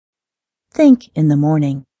Think in the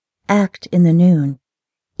morning, act in the noon,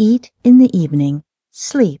 eat in the evening,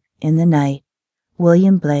 sleep in the night.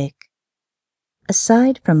 William Blake.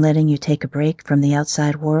 Aside from letting you take a break from the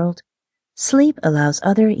outside world, sleep allows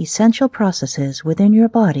other essential processes within your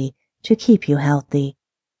body to keep you healthy.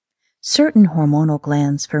 Certain hormonal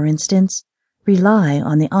glands, for instance, rely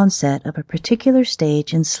on the onset of a particular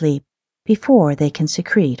stage in sleep before they can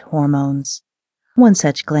secrete hormones. One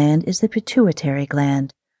such gland is the pituitary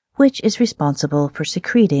gland, which is responsible for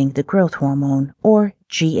secreting the growth hormone, or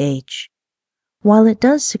GH. While it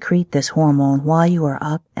does secrete this hormone while you are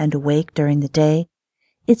up and awake during the day,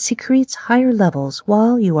 it secretes higher levels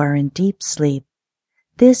while you are in deep sleep.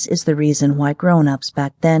 This is the reason why grown-ups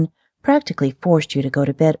back then practically forced you to go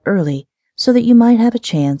to bed early so that you might have a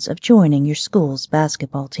chance of joining your school's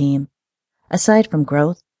basketball team. Aside from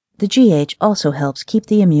growth, the GH also helps keep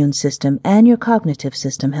the immune system and your cognitive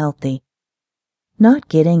system healthy. Not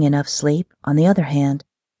getting enough sleep, on the other hand,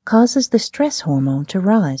 causes the stress hormone to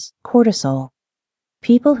rise, cortisol.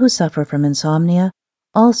 People who suffer from insomnia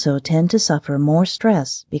also tend to suffer more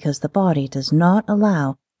stress because the body does not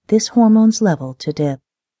allow this hormone's level to dip.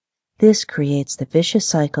 This creates the vicious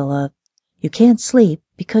cycle of you can't sleep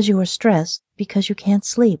because you are stressed because you can't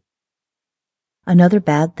sleep. Another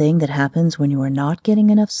bad thing that happens when you are not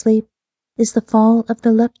getting enough sleep is the fall of the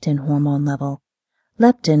leptin hormone level.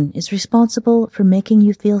 Leptin is responsible for making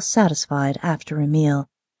you feel satisfied after a meal,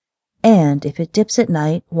 and if it dips at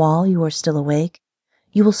night while you are still awake,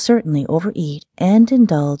 you will certainly overeat and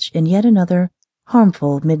indulge in yet another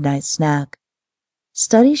harmful midnight snack.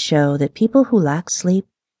 Studies show that people who lack sleep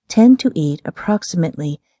tend to eat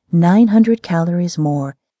approximately 900 calories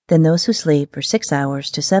more than those who sleep for 6 hours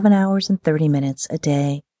to 7 hours and 30 minutes a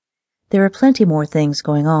day. There are plenty more things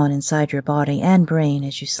going on inside your body and brain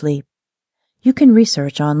as you sleep. You can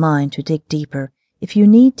research online to dig deeper if you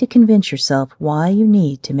need to convince yourself why you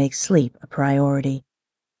need to make sleep a priority.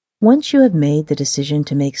 Once you have made the decision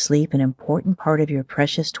to make sleep an important part of your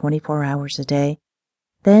precious 24 hours a day,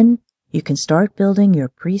 then you can start building your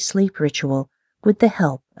pre-sleep ritual with the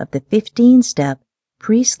help of the 15-step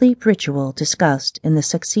pre-sleep ritual discussed in the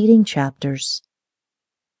succeeding chapters.